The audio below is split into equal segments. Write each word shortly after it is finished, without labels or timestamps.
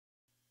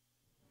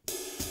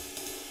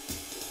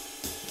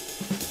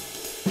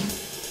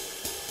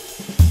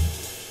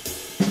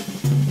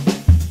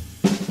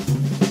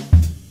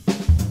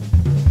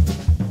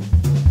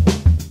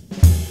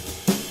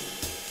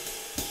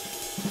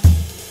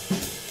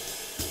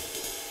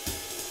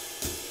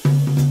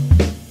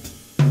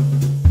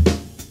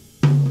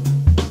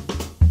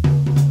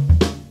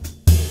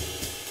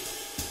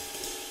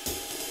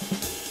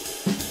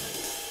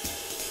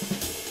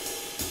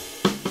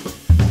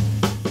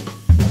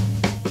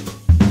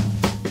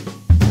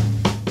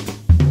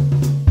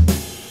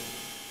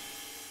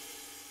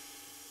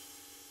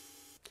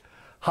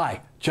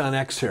Hi,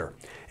 JohnX here.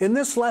 In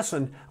this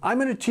lesson, I'm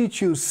going to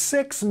teach you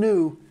 6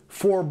 new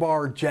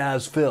 4-bar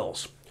jazz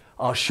fills.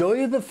 I'll show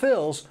you the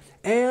fills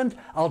and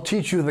I'll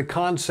teach you the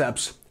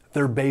concepts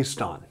they're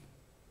based on.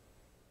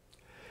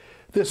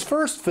 This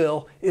first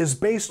fill is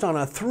based on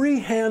a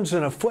 3 hands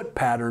and a foot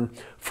pattern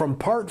from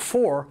part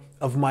 4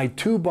 of my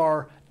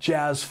 2-bar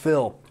jazz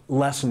fill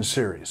lesson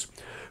series.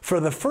 For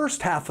the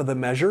first half of the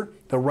measure,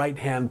 the right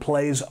hand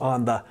plays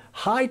on the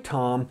high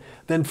tom.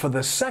 Then for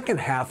the second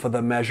half of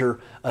the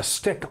measure, a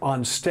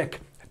stick-on-stick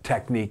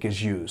technique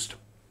is used.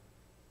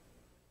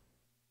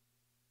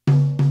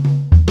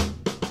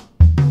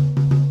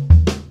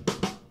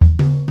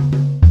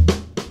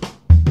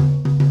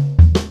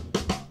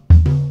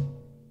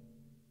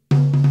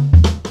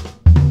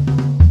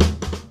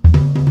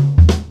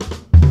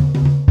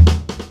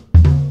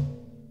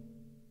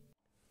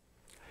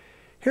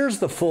 Here's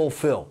the full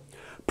fill.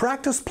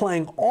 Practice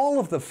playing all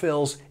of the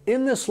fills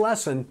in this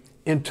lesson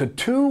into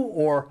 2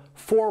 or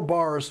 4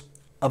 bars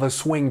of a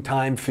swing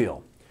time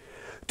feel.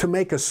 To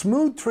make a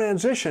smooth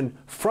transition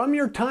from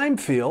your time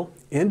feel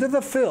into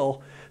the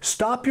fill,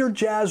 stop your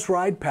jazz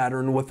ride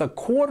pattern with a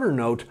quarter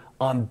note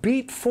on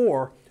beat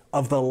 4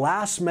 of the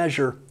last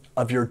measure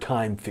of your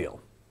time feel.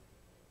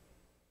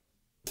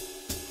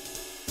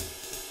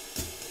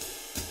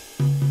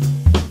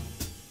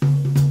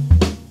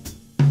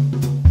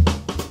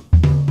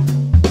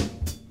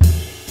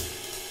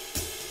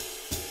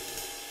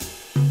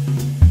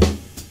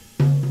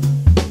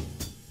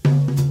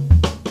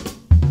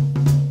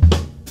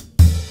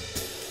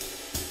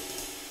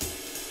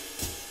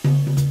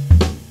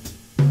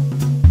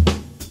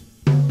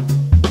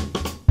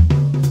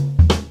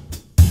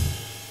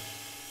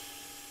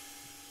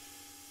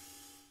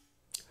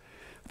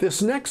 This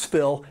next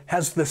fill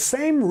has the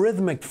same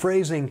rhythmic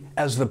phrasing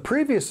as the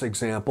previous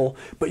example,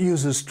 but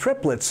uses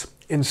triplets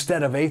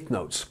instead of eighth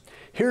notes.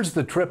 Here's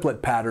the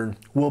triplet pattern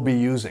we'll be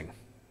using.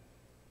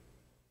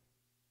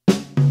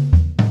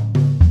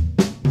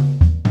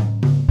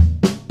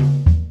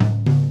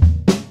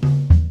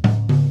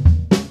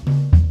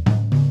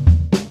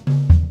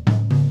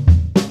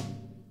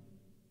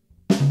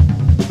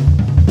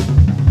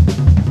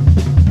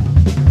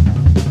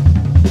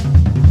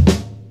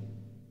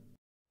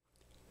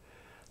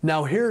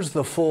 Now here's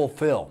the full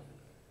fill.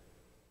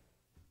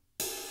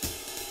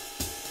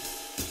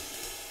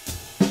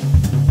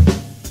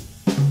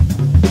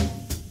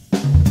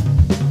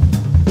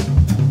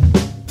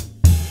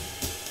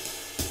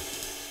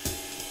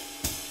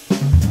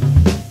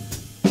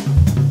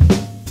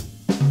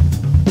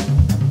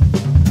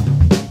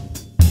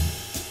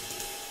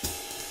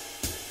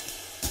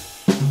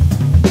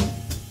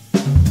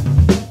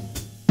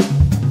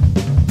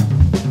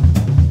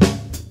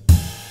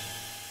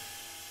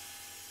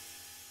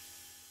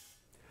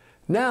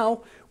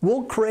 Now,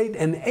 we'll create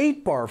an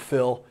 8-bar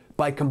fill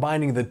by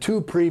combining the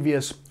 2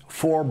 previous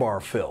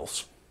 4-bar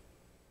fills.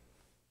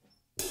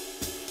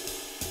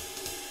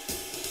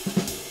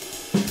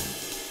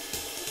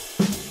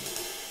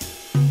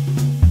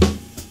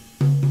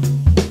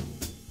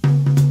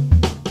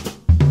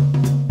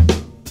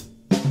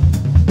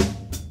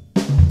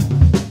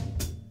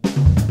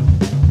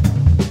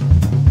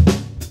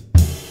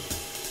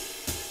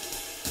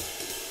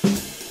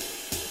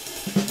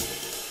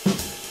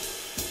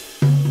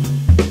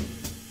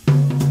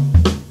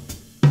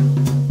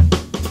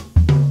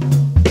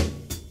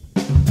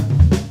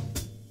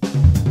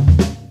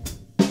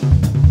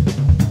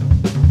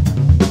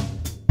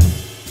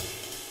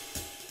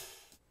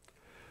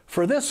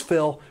 For this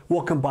fill,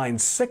 we'll combine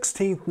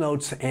 16th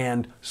notes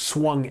and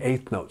swung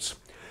 8th notes.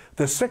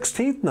 The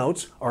 16th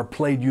notes are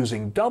played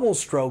using double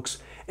strokes,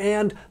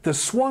 and the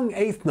swung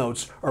 8th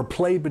notes are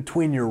played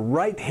between your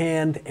right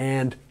hand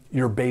and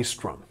your bass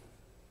drum.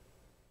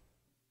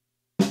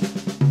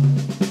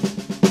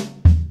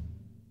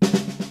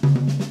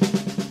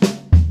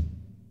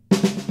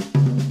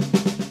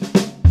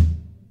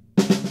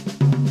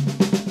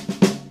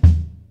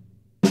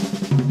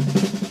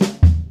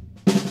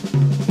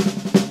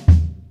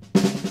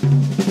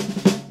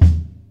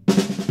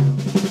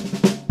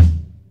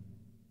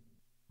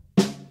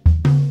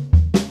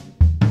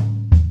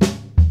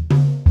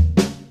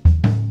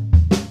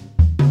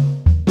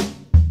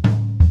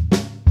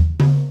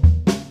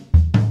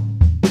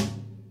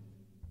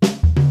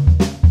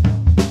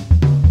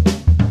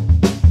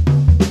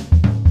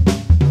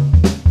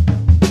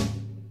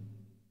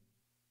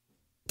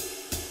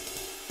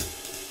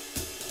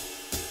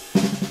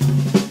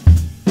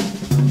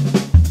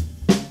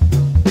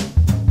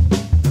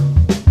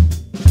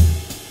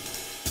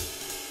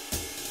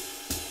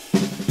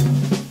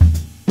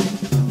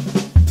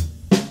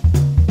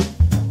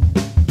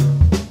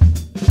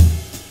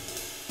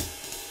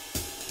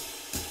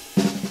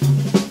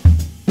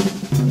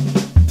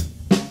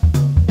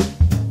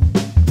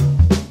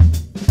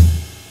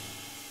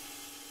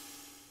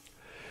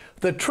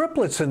 The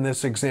triplets in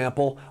this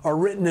example are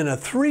written in a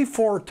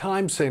 3/4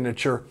 time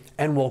signature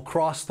and will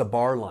cross the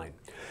bar line.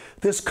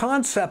 This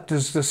concept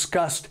is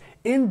discussed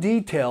in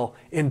detail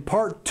in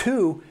part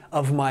 2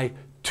 of my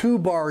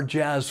 2-bar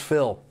jazz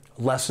fill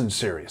lesson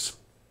series.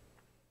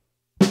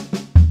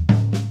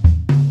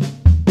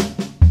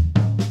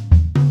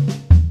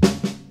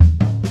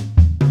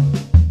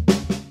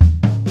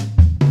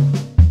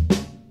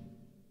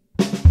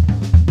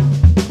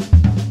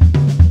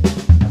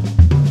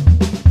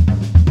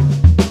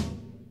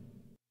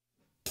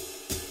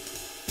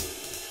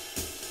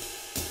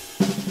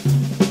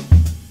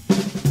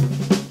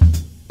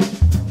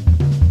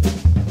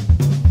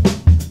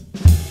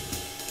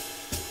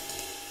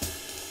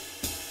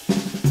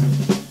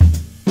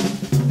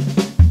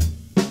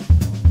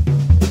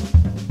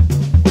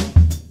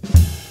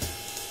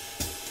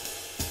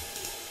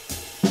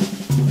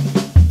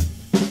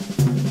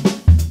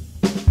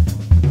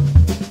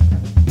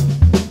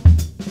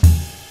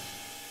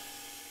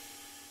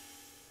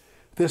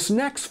 This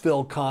next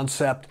fill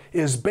concept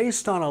is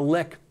based on a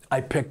lick I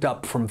picked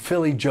up from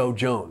Philly Joe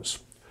Jones.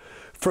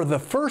 For the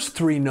first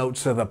 3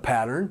 notes of the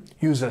pattern,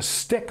 use a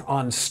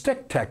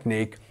stick-on-stick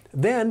technique.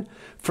 Then,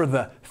 for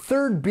the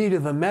 3rd beat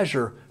of the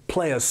measure,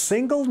 play a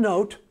single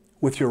note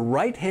with your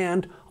right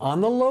hand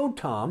on the low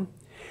tom,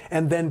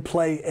 and then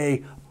play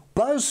a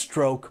buzz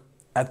stroke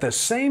at the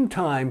same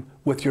time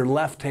with your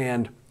left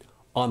hand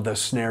on the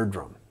snare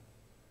drum.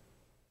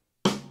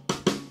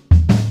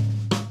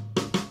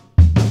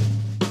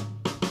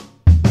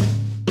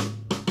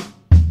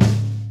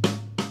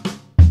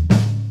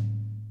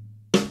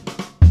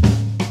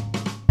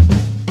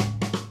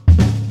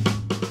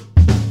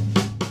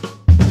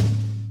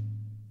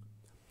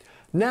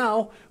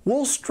 Now,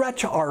 we'll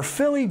stretch our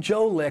Philly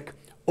Joe lick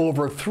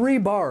over 3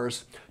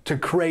 bars to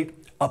create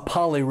a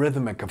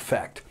polyrhythmic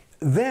effect.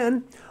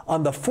 Then,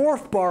 on the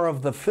 4th bar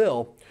of the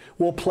fill,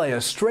 we'll play a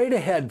straight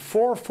ahead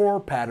 4/4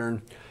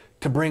 pattern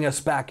to bring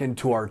us back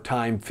into our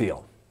time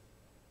feel.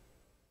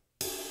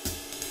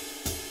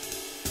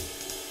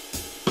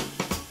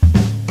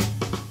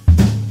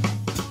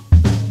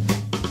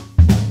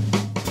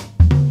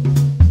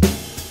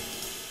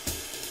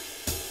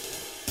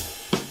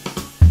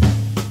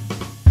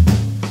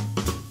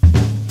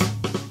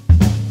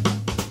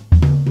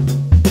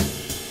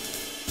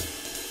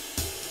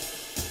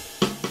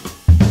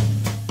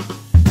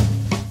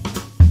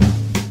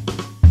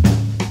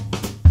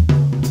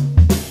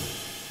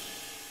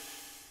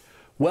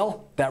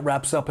 Well, that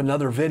wraps up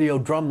another video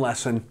drum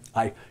lesson.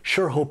 I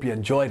sure hope you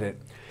enjoyed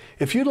it.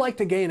 If you'd like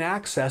to gain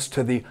access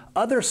to the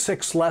other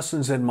 6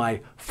 lessons in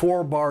my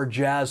 4-bar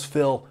jazz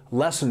fill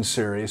lesson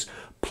series,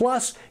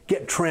 plus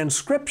get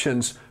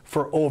transcriptions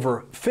for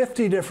over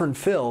 50 different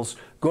fills,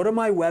 go to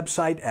my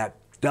website at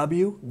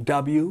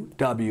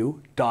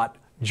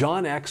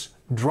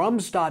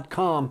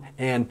www.johnxdrums.com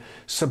and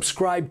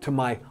subscribe to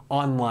my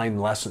online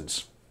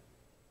lessons.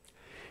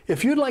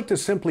 If you'd like to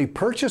simply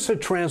purchase a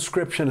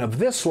transcription of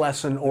this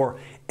lesson or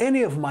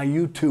any of my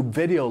YouTube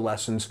video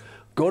lessons,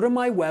 go to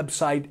my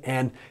website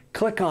and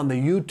click on the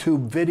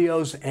YouTube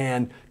videos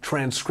and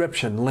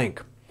transcription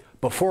link.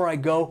 Before I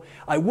go,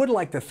 I would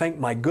like to thank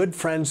my good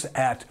friends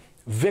at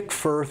Vic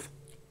Firth,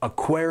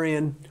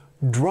 Aquarian,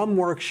 Drum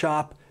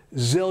Workshop,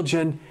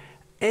 Zildjian,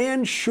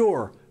 and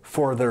Shure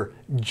for their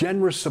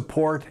generous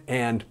support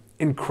and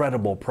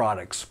incredible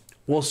products.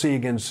 We'll see you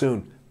again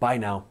soon. Bye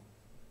now.